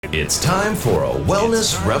It's time for a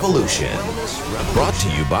Wellness Revolution. Brought to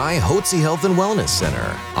you by Hotze Health and Wellness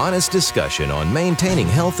Center. Honest discussion on maintaining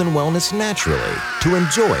health and wellness naturally to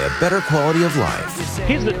enjoy a better quality of life.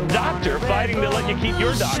 He's the doctor fighting to let you keep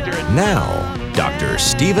your doctorate. Now, Dr.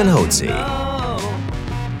 Stephen Hotze.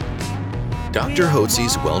 Dr.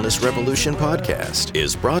 Hotze's Wellness Revolution podcast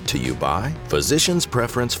is brought to you by Physicians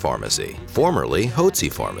Preference Pharmacy, formerly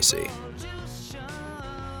Hotze Pharmacy.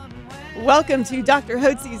 Welcome to Dr.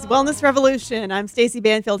 Hotze's Wellness Revolution. I'm Stacey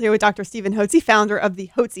Banfield here with Dr. Stephen Hotze, founder of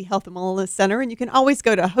the Hotze Health and Wellness Center. And you can always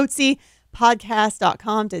go to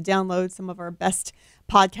hotzepodcast.com to download some of our best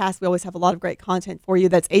podcasts. We always have a lot of great content for you.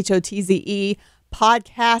 That's HOTZE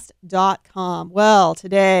podcast.com. Well,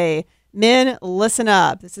 today, men, listen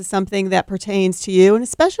up. This is something that pertains to you. And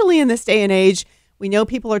especially in this day and age, we know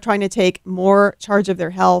people are trying to take more charge of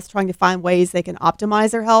their health, trying to find ways they can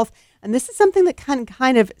optimize their health. And this is something that can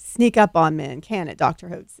kind of sneak up on men, can it, Dr.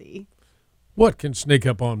 Hotze? What can sneak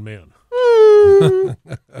up on men?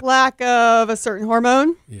 Lack of a certain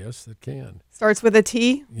hormone. Yes, it can. Starts with a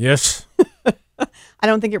T. Yes. I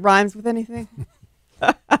don't think it rhymes with anything.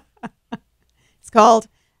 It's called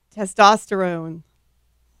testosterone.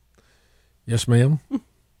 Yes, ma'am.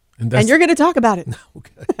 And you're going to talk about it.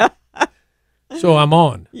 Okay. So I'm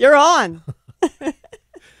on. You're on.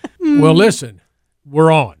 Well, listen,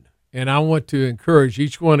 we're on. And I want to encourage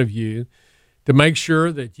each one of you to make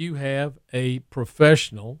sure that you have a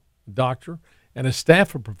professional doctor and a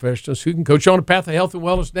staff of professionals who can coach you on a path of health and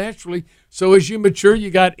wellness naturally. So as you mature, you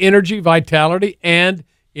got energy, vitality, and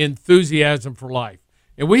enthusiasm for life.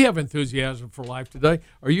 And we have enthusiasm for life today.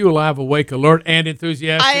 Are you alive, awake, alert, and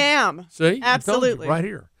enthusiastic? I am. See? Absolutely. Right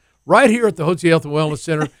here. Right here at the Hotze Health and Wellness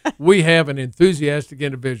Center, we have an enthusiastic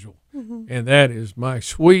individual. And that is my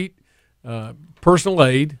sweet personal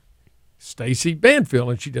aide, Stacey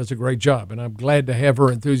Banfield, and she does a great job, and I'm glad to have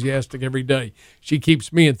her enthusiastic every day. She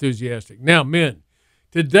keeps me enthusiastic. Now, men,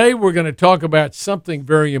 today we're going to talk about something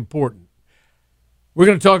very important. We're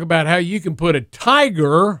going to talk about how you can put a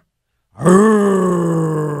tiger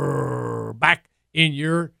back in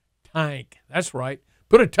your tank. That's right.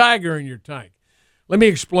 Put a tiger in your tank. Let me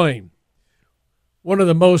explain. One of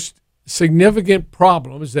the most significant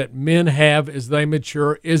problems that men have as they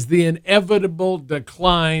mature is the inevitable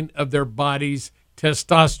decline of their body's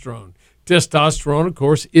testosterone. Testosterone, of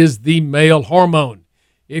course, is the male hormone.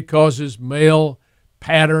 It causes male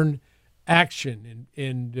pattern action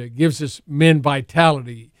and gives us men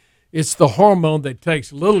vitality. It's the hormone that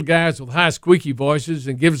takes little guys with high squeaky voices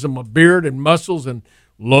and gives them a beard and muscles and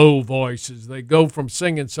low voices. They go from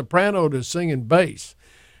singing soprano to singing bass.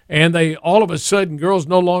 And they, all of a sudden, girls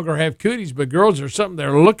no longer have cooties, but girls are something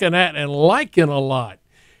they're looking at and liking a lot.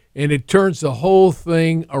 And it turns the whole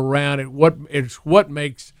thing around. It's what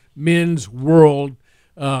makes men's world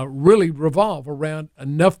really revolve around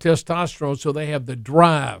enough testosterone so they have the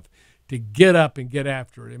drive to get up and get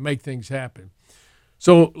after it and make things happen.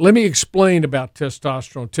 So let me explain about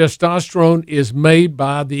testosterone. Testosterone is made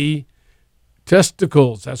by the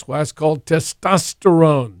testicles. That's why it's called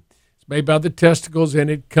testosterone. Made by the testicles, and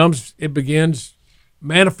it begins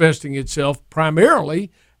manifesting itself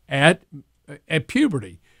primarily at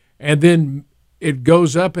puberty, and then it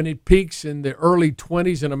goes up and it peaks in the early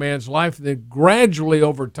 20s in a man's life, and then gradually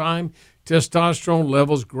over time testosterone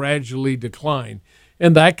levels gradually decline,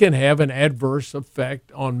 and that can have an adverse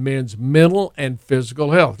effect on men's mental and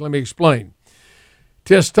physical health. Let me explain.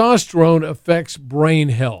 Testosterone affects brain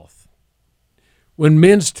health. When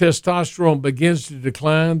men's testosterone begins to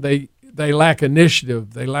decline, they lack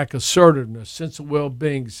initiative, they lack assertiveness, sense of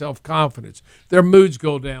well-being, self-confidence. Their moods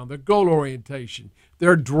go down, their goal orientation,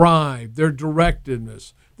 their drive, their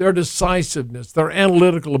directiveness, their decisiveness, their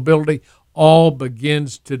analytical ability all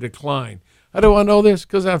begins to decline. How do I know this?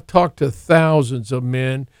 Because I've talked to thousands of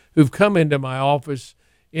men who've come into my office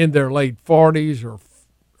in their late 40s or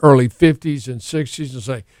early 50s and 60s and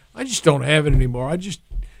say, I just don't have it anymore. I just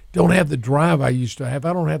don't have the drive I used to have.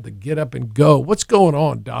 I don't have to get up and go. What's going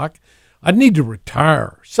on, Doc? I need to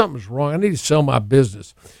retire. Something's wrong. I need to sell my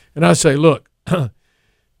business. And I say, look,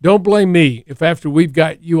 don't blame me if after we've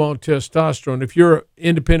got you on testosterone, if you're an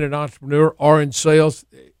independent entrepreneur or in sales,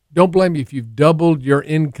 don't blame me if you've doubled your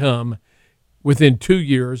income within 2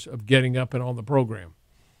 years of getting up and on the program.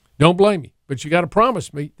 Don't blame me. But you got to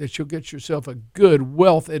promise me that you'll get yourself a good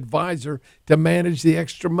wealth advisor to manage the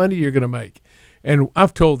extra money you're going to make. And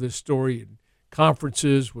I've told this story in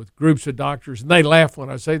conferences with groups of doctors, and they laugh when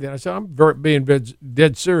I say that. I say, I'm being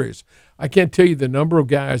dead serious. I can't tell you the number of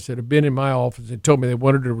guys that have been in my office and told me they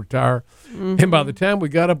wanted to retire. Mm-hmm. And by the time we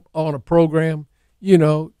got up on a program,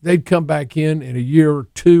 they'd come back in a year or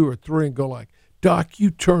 2 or 3 and go like, Doc, you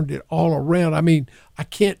turned it all around. I mean,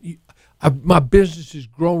 my business has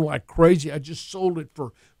grown like crazy. I just sold it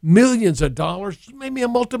for millions of dollars. You made me a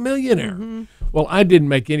multimillionaire. Mm-hmm. Well, I didn't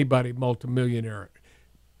make anybody multimillionaire.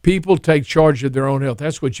 People take charge of their own health.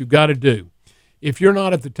 That's what you got to do. If you're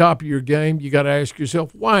not at the top of your game, you got to ask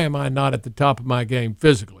yourself, why am I not at the top of my game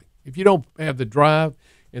physically? If you don't have the drive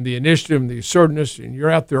and the initiative and the assertiveness, and you're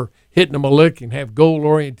out there hitting them a lick and have goal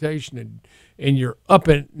orientation, and you're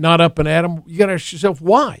not up and at them, you got to ask yourself,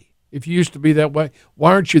 why? If you used to be that way,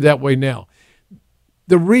 why aren't you that way now?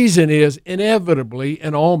 The reason is, inevitably,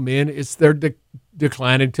 in all men, it's their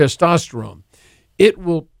decline in testosterone.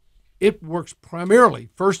 It works primarily,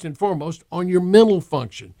 first and foremost, on your mental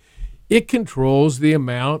function. It controls the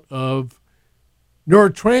amount of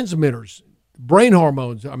neurotransmitters, brain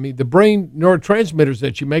hormones. I mean, the brain neurotransmitters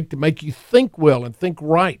that you make to make you think well and think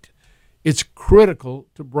right. It's critical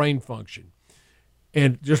to brain function.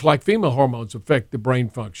 And just like female hormones affect the brain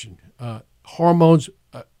function, hormones,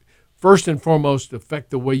 first and foremost, affect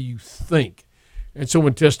the way you think. And so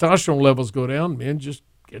when testosterone levels go down, men just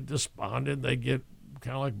get despondent. They get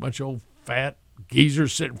kind of like a bunch of old fat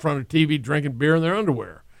geezers sitting in front of TV drinking beer in their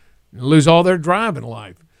underwear and lose all their drive in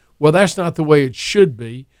life. Well, that's not the way it should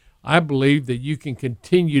be. I believe that you can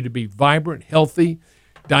continue to be vibrant, healthy,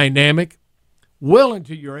 dynamic, well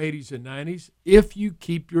into your 80s and 90s if you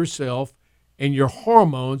keep yourself and your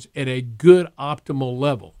hormones at a good optimal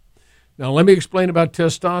level. Now, let me explain about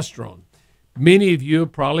testosterone. Many of you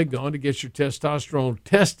have probably gone to get your testosterone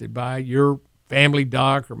tested by your family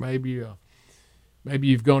doc, or maybe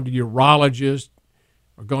you've gone to your urologist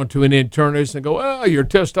or gone to an internist and go, oh, your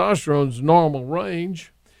testosterone's normal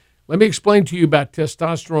range. Let me explain to you about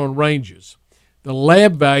testosterone ranges. The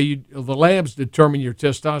labs determine your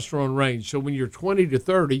testosterone range. So when you're 20 to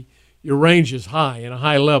 30, your range is high and a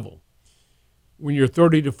high level. When you're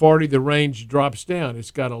 30 to 40, the range drops down. It's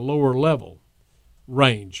got a lower level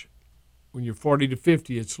range. When you're 40 to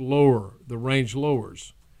 50, it's lower. The range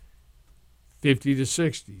lowers. 50 to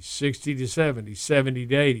 60, 60 to 70, 70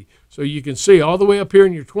 to 80. So you can see all the way up here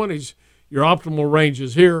in your 20s, your optimal range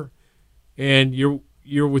is here, and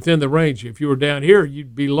you're within the range. If you were down here,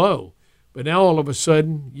 you'd be low. But now all of a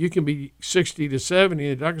sudden, you can be 60 to 70,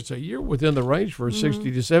 and the doctor say, you're within the range for a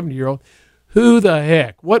 60 to 70-year-old. Who the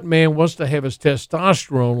heck? What man wants to have his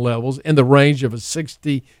testosterone levels in the range of a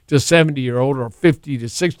 60 to 70-year-old or 50 to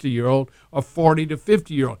 60-year-old or 40 to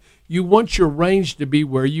 50-year-old? You want your range to be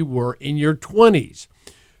where you were in your 20s.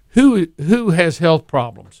 Who has health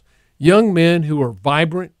problems? Young men who are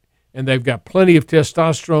vibrant and they've got plenty of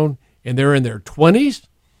testosterone and they're in their 20s?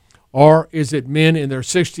 Or is it men in their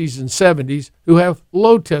 60s and 70s who have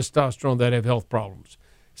low testosterone that have health problems?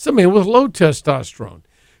 Some men with low testosterone.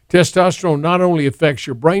 Testosterone not only affects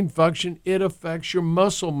your brain function, it affects your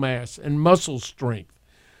muscle mass and muscle strength.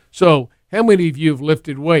 So how many of you have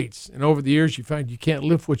lifted weights, and over the years you find you can't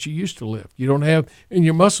lift what you used to lift? You don't have, and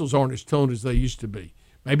your muscles aren't as toned as they used to be.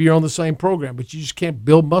 Maybe you're on the same program, but you just can't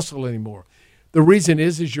build muscle anymore. The reason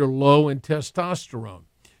is you're low in testosterone.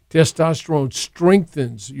 Testosterone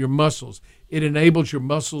strengthens your muscles. It enables your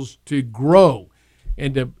muscles to grow,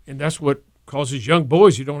 and that's what causes young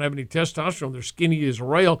boys who don't have any testosterone, they're skinny as a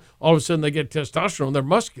rail, all of a sudden they get testosterone, they're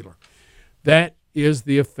muscular. That is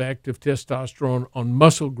the effect of testosterone on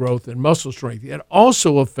muscle growth and muscle strength. It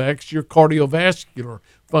also affects your cardiovascular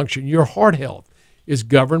function. Your heart health is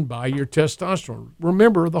governed by your testosterone.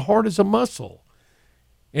 Remember, the heart is a muscle,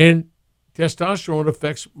 and testosterone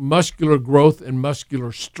affects muscular growth and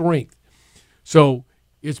muscular strength. So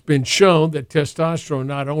it's been shown that testosterone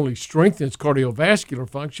not only strengthens cardiovascular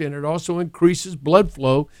function, it also increases blood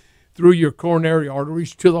flow through your coronary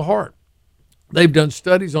arteries to the heart. They've done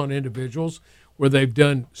studies on individuals where they've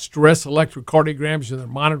done stress electrocardiograms and they're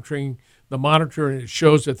monitoring the monitor, and it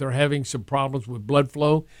shows that they're having some problems with blood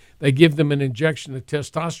flow. They give them an injection of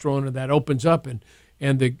testosterone, and that opens up, and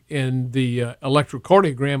the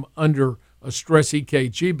electrocardiogram under a stress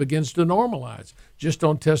EKG begins to normalize just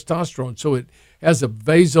on testosterone. So it has a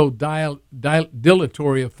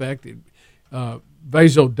vasodilatory effect. It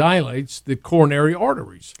vasodilates the coronary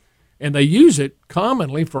arteries. And they use it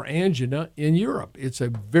commonly for angina in Europe. It's a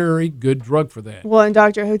very good drug for that. Well, and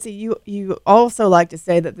Dr. Hotze, you also like to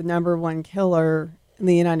say that the number one killer in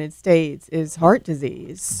the United States is heart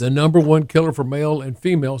disease. The number one killer for male and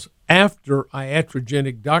females after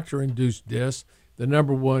iatrogenic doctor-induced deaths, the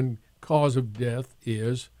number one cause of death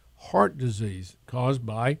is heart disease caused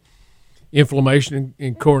by inflammation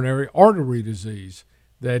in coronary artery disease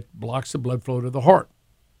that blocks the blood flow to the heart.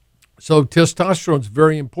 So testosterone is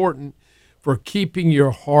very important for keeping your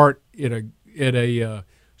heart at a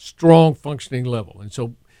strong functioning level. And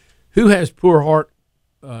so Who has poor heart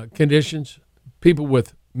conditions?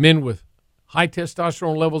 Men with high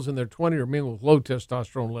testosterone levels in their 20s, or men with low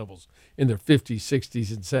testosterone levels in their 50s, 60s,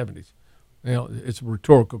 and 70s? Now, it's a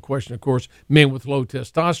rhetorical question. Of course, men with low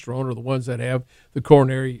testosterone are the ones that have the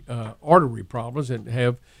coronary artery problems and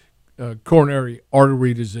have coronary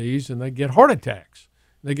artery disease, and they get heart attacks.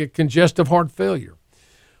 They get congestive heart failure.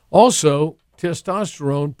 Also,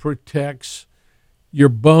 testosterone protects your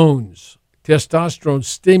bones. Testosterone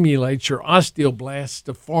stimulates your osteoblasts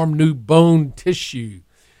to form new bone tissue,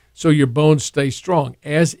 so your bones stay strong.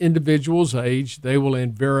 As individuals age, they will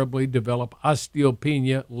invariably develop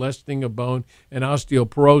osteopenia, lessening of bone, and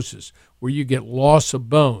osteoporosis, where you get loss of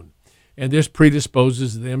bone. And this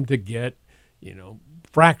predisposes them to get,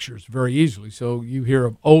 fractures very easily. So you hear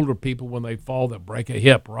of older people, when they fall, they'll break a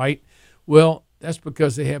hip, right? Well, that's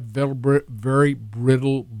because they have very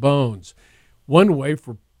brittle bones. One way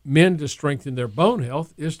for men to strengthen their bone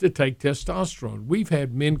health is to take testosterone. We've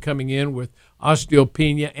had men coming in with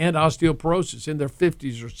osteopenia and osteoporosis in their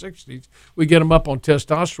 50s or 60s. We get them up on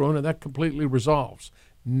testosterone, and that completely resolves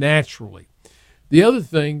naturally. The other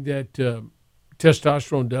thing that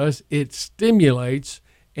testosterone does, it stimulates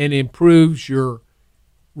and improves your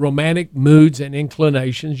romantic moods and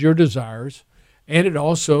inclinations, your desires, and it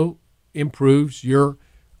also improves your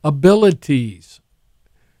abilities.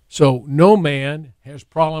 So no man has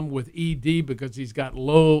problem with ED because he's got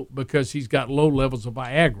low levels of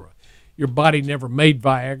Viagra. Your body never made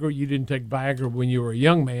Viagra. You didn't take Viagra when you were a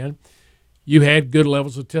young man. You had good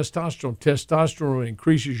levels of testosterone. Testosterone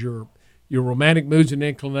increases your romantic moods and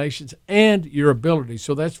inclinations and your ability.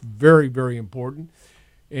 So that's very, very important.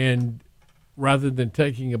 And rather than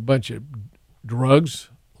taking a bunch of drugs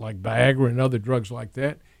like Viagra and other drugs like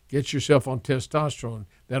that, get yourself on testosterone.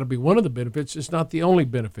 That'll be one of the benefits. It's not the only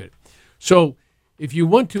benefit. So if you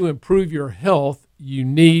want to improve your health, you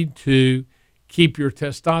need to keep your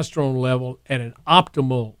testosterone level at an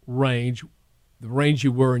optimal range, the range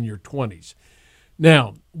you were in your 20s.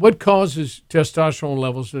 Now, what causes testosterone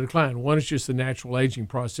levels to decline? One is just the natural aging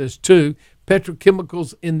process. Two,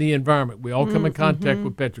 petrochemicals in the environment. We all come in contact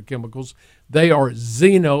with petrochemicals. They are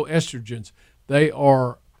xenoestrogens. They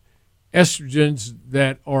are estrogens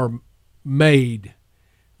that are made.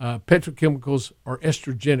 Petrochemicals are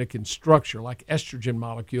estrogenic in structure, like estrogen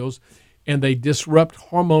molecules, and they disrupt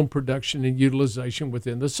hormone production and utilization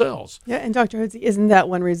within the cells. Yeah, and Dr. Hoodsey, isn't that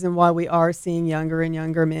one reason why we are seeing younger and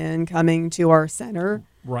younger men coming to our center?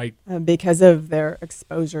 Right. Because of their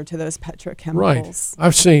exposure to those petrochemicals. Right.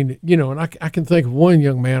 I've seen, and I can think of one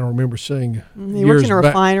young man I remember seeing he worked in a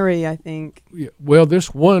refinery, I think. Yeah, well,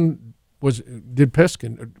 this one did pest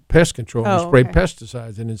control. He sprayed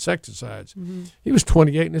pesticides and insecticides. Mm-hmm. He was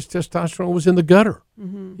 28 and his testosterone was in the gutter.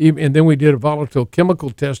 Mm-hmm. And then we did a volatile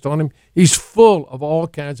chemical test on him. He's full of all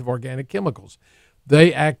kinds of organic chemicals.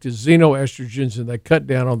 They act as xenoestrogens, and they cut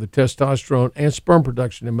down on the testosterone and sperm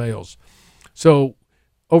production in males. So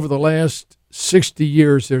over the last 60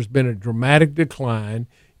 years, there's been a dramatic decline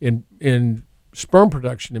in sperm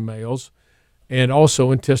production in males, and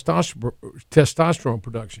also in testosterone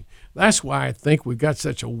production. That's why I think we've got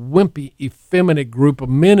such a wimpy, effeminate group of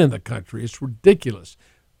men in the country. It's ridiculous.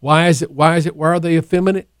 Why is it? Why are they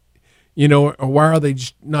effeminate? Or why are they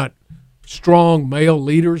just not strong male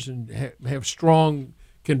leaders and have strong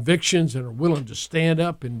convictions and are willing to stand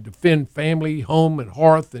up and defend family, home, and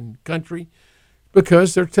hearth and country?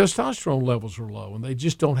 Because their testosterone levels are low, and they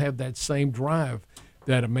just don't have that same drive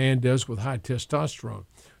that a man does with high testosterone.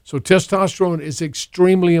 So testosterone is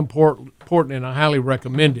extremely important, and I highly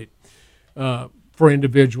recommend it for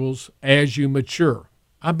individuals as you mature.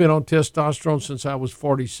 I've been on testosterone since I was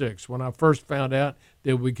 46. When I first found out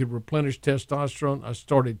that we could replenish testosterone, I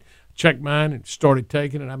checked mine and started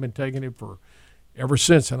taking it. I've been taking it for ever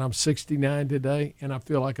since, and I'm 69 today, and I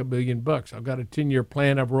feel like $1 million. I've got a 10-year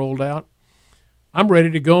plan I've rolled out. I'm ready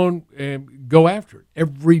to go and go after it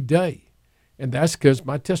every day, and that's because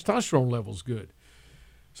my testosterone level's good.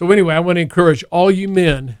 So anyway, I want to encourage all you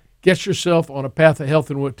men, get yourself on a path of health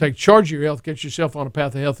and take charge of your health, get yourself on a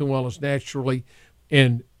path of health and wellness naturally.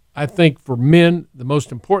 And I think for men, the most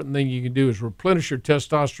important thing you can do is replenish your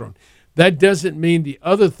testosterone. That doesn't mean the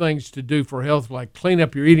other things to do for health, like clean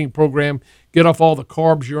up your eating program, get off all the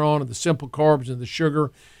carbs you're on and the simple carbs and the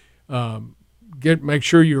sugar, make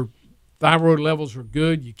sure your thyroid levels are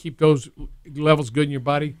good. You keep those levels good in your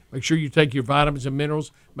body. Make sure you take your vitamins and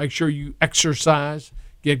minerals. Make sure you exercise.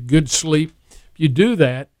 Get good sleep. If you do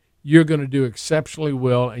that, you're going to do exceptionally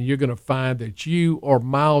well, and you're going to find that you are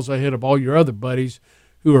miles ahead of all your other buddies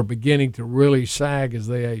who are beginning to really sag as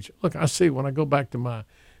they age. Look, I see when I go back to my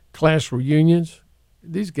class reunions,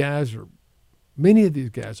 these guys are Many of these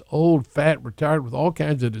guys, old, fat, retired with all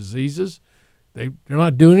kinds of diseases, they're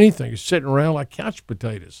not doing anything. They're sitting around like couch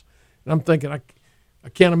potatoes. And I'm thinking, I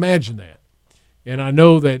can't imagine that. And I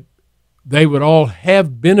know that they would all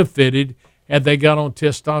have benefited had they got on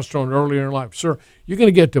testosterone earlier in life. Sir, you're going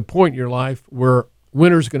to get to a point in your life where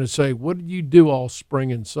winter's going to say, what did you do all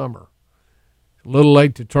spring and summer? A little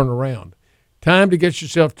late to turn around. Time to get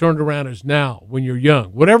yourself turned around is now when you're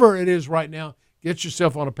young. Whatever it is right now, get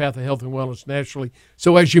yourself on a path of health and wellness naturally.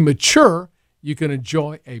 So as you mature, you can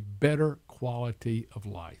enjoy a better quality of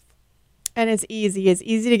life. And it's easy. It's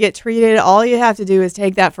easy to get treated. All you have to do is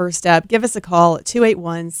take that first step. Give us a call at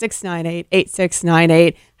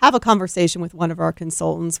 281-698-8698. Have a conversation with one of our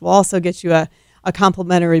consultants. We'll also get you a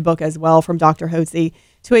complimentary book as well from Dr. Hotze,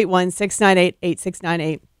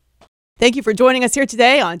 281-698-8698. Thank you for joining us here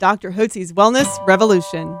today on Dr. Hotze's Wellness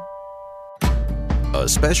Revolution. A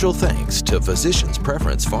special thanks to Physicians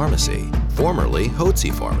Preference Pharmacy, formerly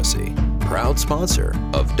Hotze Pharmacy, proud sponsor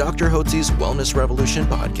of Dr. Hotze's Wellness Revolution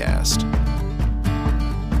podcast.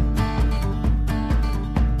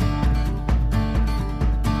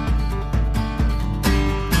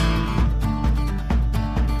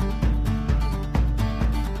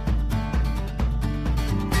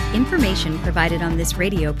 Information provided on this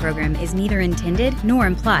radio program is neither intended nor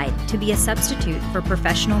implied to be a substitute for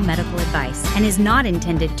professional medical advice and is not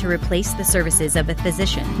intended to replace the services of a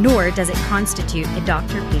physician, nor does it constitute a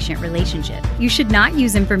doctor-patient relationship. You should not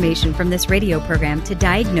use information from this radio program to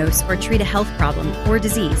diagnose or treat a health problem or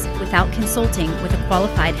disease without consulting with a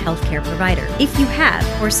qualified healthcare provider. If you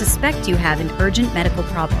have or suspect you have an urgent medical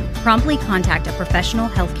problem, promptly contact a professional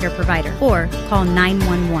healthcare provider or call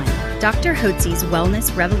 911. Dr. Hotze's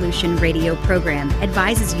Wellness Revolution radio program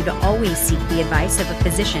advises you to always seek the advice of a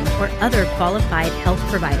physician or other qualified health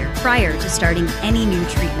provider prior to starting any new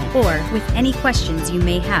treatment or with any questions you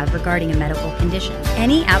may have regarding a medical condition.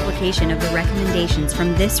 Any application of the recommendations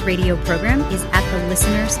from this radio program is at the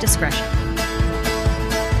listener's discretion.